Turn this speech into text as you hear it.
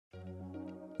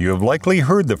You have likely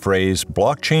heard the phrase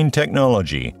blockchain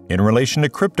technology in relation to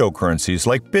cryptocurrencies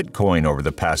like Bitcoin over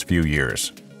the past few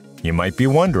years. You might be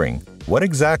wondering, what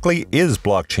exactly is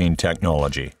blockchain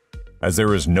technology? As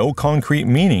there is no concrete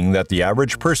meaning that the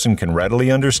average person can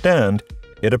readily understand,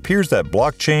 it appears that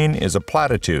blockchain is a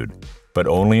platitude, but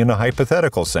only in a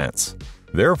hypothetical sense.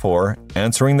 Therefore,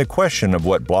 answering the question of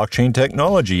what blockchain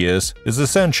technology is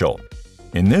essential.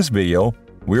 In this video,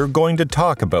 we are going to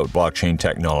talk about blockchain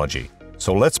technology.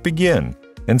 So let's begin,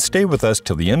 and stay with us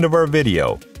till the end of our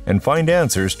video and find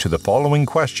answers to the following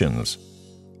questions.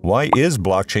 Why is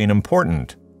blockchain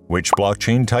important? Which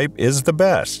blockchain type is the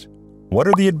best? What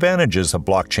are the advantages of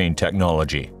blockchain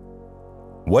technology?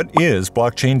 What is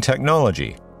blockchain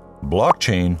technology?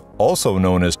 Blockchain, also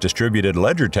known as distributed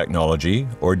ledger technology,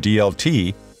 or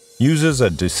DLT, uses a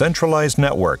decentralized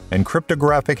network and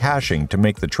cryptographic hashing to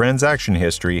make the transaction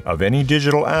history of any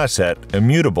digital asset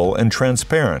immutable and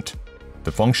transparent. The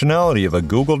functionality of a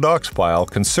Google Docs file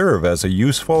can serve as a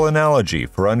useful analogy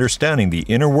for understanding the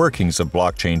inner workings of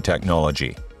blockchain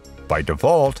technology. By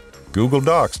default, Google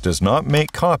Docs does not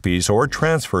make copies or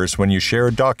transfers when you share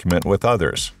a document with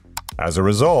others. As a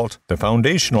result, the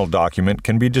foundational document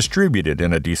can be distributed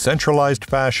in a decentralized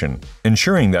fashion,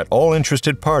 ensuring that all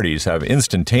interested parties have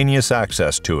instantaneous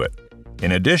access to it.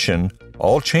 In addition,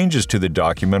 all changes to the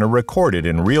document are recorded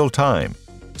in real time,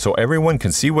 so everyone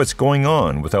can see what's going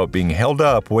on without being held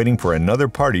up waiting for another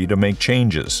party to make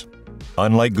changes.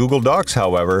 Unlike Google Docs,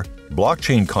 however,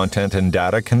 blockchain content and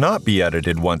data cannot be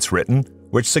edited once written,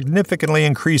 which significantly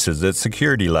increases its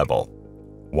security level.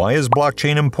 Why is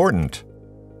blockchain important?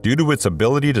 Due to its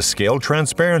ability to scale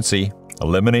transparency,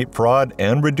 eliminate fraud,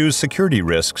 and reduce security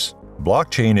risks,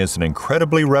 blockchain is an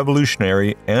incredibly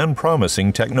revolutionary and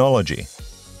promising technology.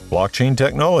 Blockchain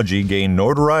technology gained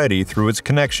notoriety through its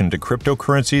connection to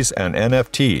cryptocurrencies and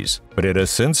NFTs, but it has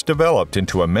since developed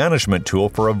into a management tool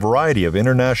for a variety of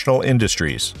international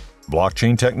industries.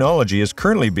 Blockchain technology is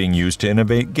currently being used to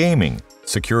innovate gaming,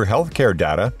 secure healthcare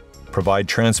data, provide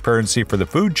transparency for the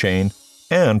food chain,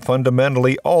 and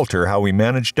fundamentally alter how we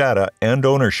manage data and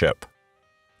ownership.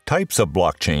 Types of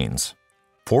blockchains.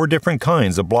 4 different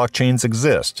kinds of blockchains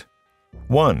exist.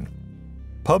 1.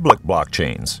 Public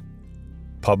blockchains.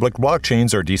 Public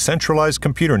blockchains are decentralized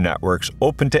computer networks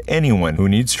open to anyone who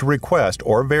needs to request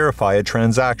or verify a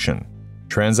transaction.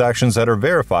 Transactions that are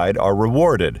verified are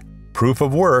rewarded. Proof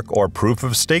of work or proof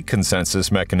of stake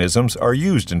consensus mechanisms are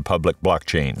used in public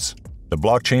blockchains. The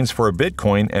blockchains for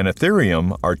Bitcoin and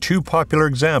Ethereum are 2 popular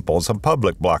examples of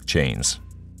public blockchains.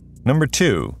 Number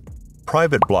 2.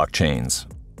 Private blockchains.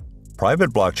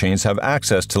 Private blockchains have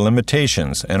access to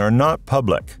limitations and are not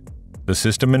public. The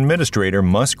system administrator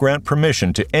must grant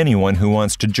permission to anyone who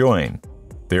wants to join.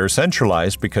 They are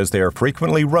centralized because they are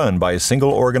frequently run by a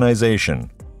single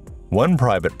organization. One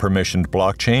private permissioned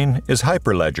blockchain is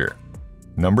Hyperledger.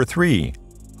 Number 3.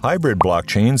 Hybrid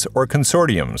blockchains or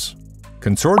consortiums.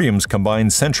 Consortiums combine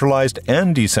centralized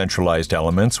and decentralized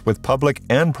elements with public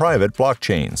and private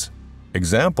blockchains.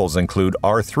 Examples include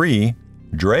R3,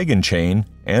 Dragon Chain,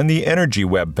 and the Energy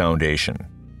Web Foundation.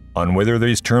 On whether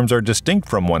these terms are distinct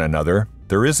from one another,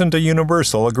 there isn't a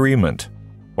universal agreement.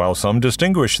 While some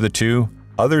distinguish the two,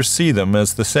 others see them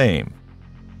as the same.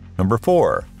 Number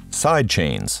 4.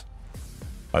 Sidechains.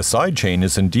 A sidechain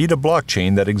is indeed a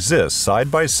blockchain that exists side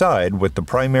by side with the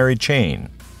primary chain.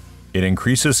 It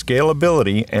increases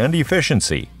scalability and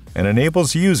efficiency and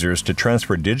enables users to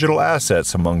transfer digital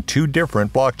assets among 2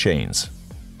 different blockchains.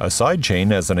 A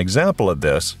sidechain, as an example of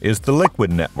this, is the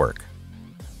Liquid network.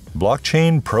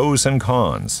 Blockchain pros and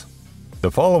cons. The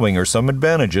following are some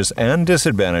advantages and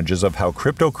disadvantages of how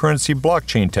cryptocurrency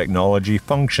blockchain technology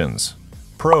functions.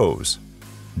 Pros.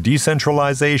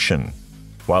 Decentralization.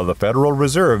 While the Federal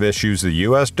Reserve issues the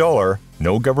US dollar,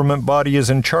 no government body is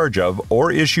in charge of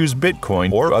or issues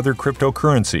Bitcoin or other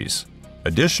cryptocurrencies.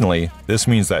 Additionally, this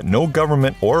means that no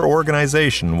government or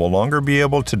organization will longer be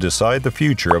able to decide the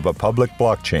future of a public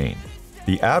blockchain.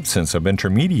 The absence of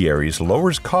intermediaries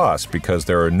lowers costs because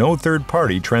there are no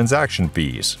third-party transaction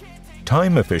fees.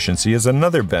 Time efficiency is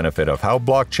another benefit of how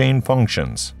blockchain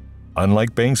functions.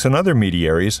 Unlike banks and other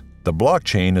intermediaries, the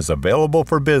blockchain is available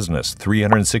for business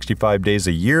 365 days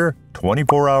a year,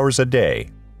 24 hours a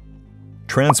day.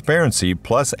 Transparency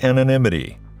plus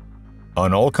anonymity.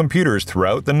 On all computers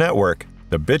throughout the network,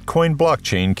 the Bitcoin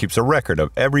blockchain keeps a record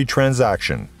of every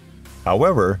transaction.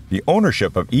 However, the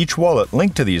ownership of each wallet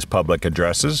linked to these public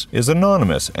addresses is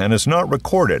anonymous and is not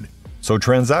recorded, so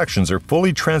transactions are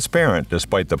fully transparent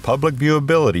despite the public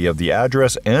viewability of the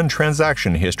address and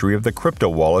transaction history of the crypto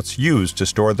wallets used to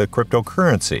store the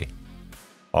cryptocurrency.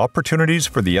 Opportunities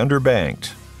for the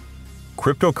underbanked.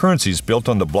 Cryptocurrencies built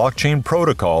on the blockchain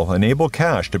protocol enable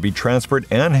cash to be transferred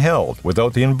and held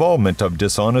without the involvement of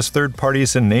dishonest third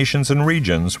parties in nations and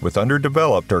regions with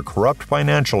underdeveloped or corrupt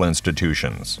financial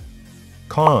institutions.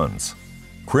 Cons.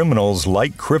 Criminals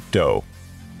like crypto.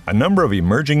 A number of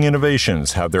emerging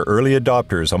innovations have their early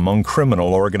adopters among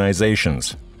criminal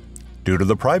organizations. Due to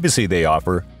the privacy they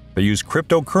offer, they use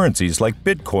cryptocurrencies like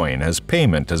Bitcoin as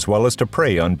payment as well as to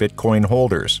prey on Bitcoin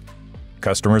holders.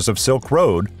 Customers of Silk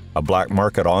Road, a black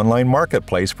market online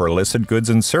marketplace for illicit goods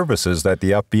and services that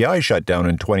the FBI shut down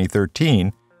in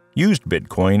 2013, used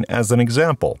Bitcoin as an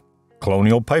example.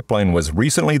 Colonial Pipeline was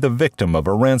recently the victim of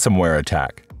a ransomware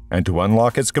attack, and to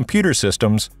unlock its computer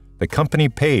systems, the company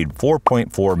paid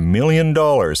 $4.4 million in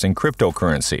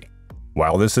cryptocurrency.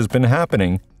 While this has been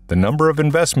happening, the number of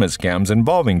investment scams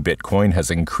involving Bitcoin has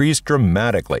increased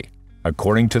dramatically.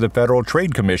 According to the Federal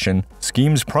Trade Commission,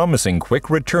 schemes promising quick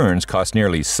returns cost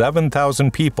nearly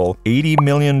 7,000 people $80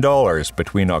 million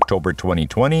between October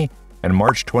 2020 and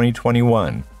March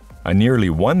 2021, a nearly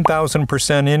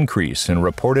 1,000% increase in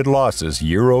reported losses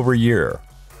year over year.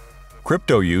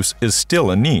 Crypto use is still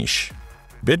a niche.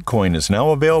 Bitcoin is now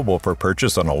available for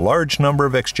purchase on a large number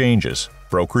of exchanges,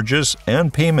 brokerages,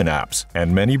 and payment apps,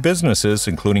 and many businesses,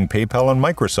 including PayPal and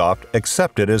Microsoft,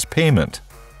 accept it as payment.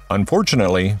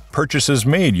 Unfortunately, purchases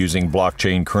made using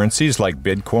blockchain currencies like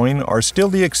Bitcoin are still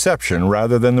the exception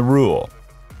rather than the rule.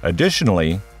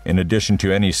 Additionally, in addition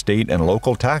to any state and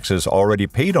local taxes already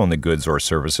paid on the goods or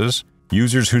services,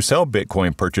 users who sell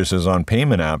Bitcoin purchases on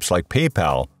payment apps like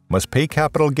PayPal must pay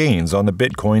capital gains on the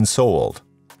Bitcoin sold.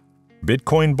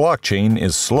 Bitcoin blockchain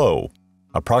is slow.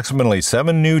 Approximately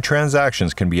 7 new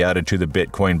transactions can be added to the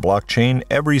Bitcoin blockchain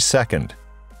every second.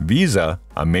 Visa,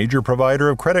 a major provider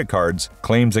of credit cards,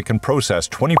 claims it can process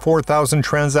 24,000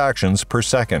 transactions per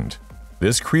second.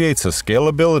 This creates a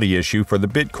scalability issue for the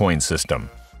Bitcoin system.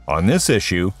 On this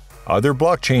issue, other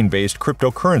blockchain-based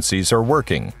cryptocurrencies are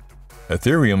working.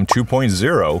 Ethereum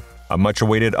 2.0, a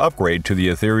much-awaited upgrade to the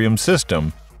Ethereum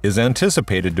system, is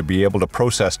anticipated to be able to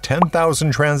process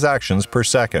 10,000 transactions per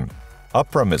second,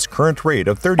 up from its current rate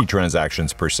of 30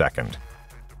 transactions per second.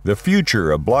 The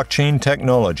future of blockchain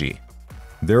technology.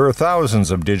 There are thousands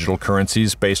of digital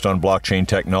currencies based on blockchain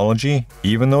technology,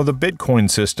 even though the Bitcoin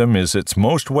system is its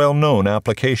most well-known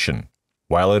application.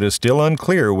 While it is still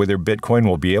unclear whether Bitcoin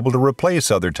will be able to replace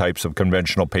other types of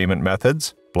conventional payment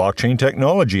methods, blockchain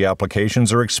technology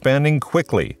applications are expanding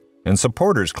quickly, and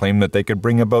supporters claim that they could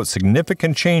bring about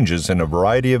significant changes in a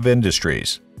variety of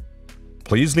industries.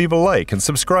 Please leave a like and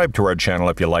subscribe to our channel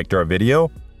if you liked our video.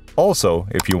 Also,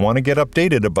 if you want to get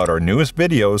updated about our newest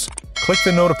videos, click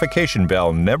the notification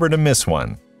bell never to miss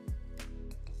one.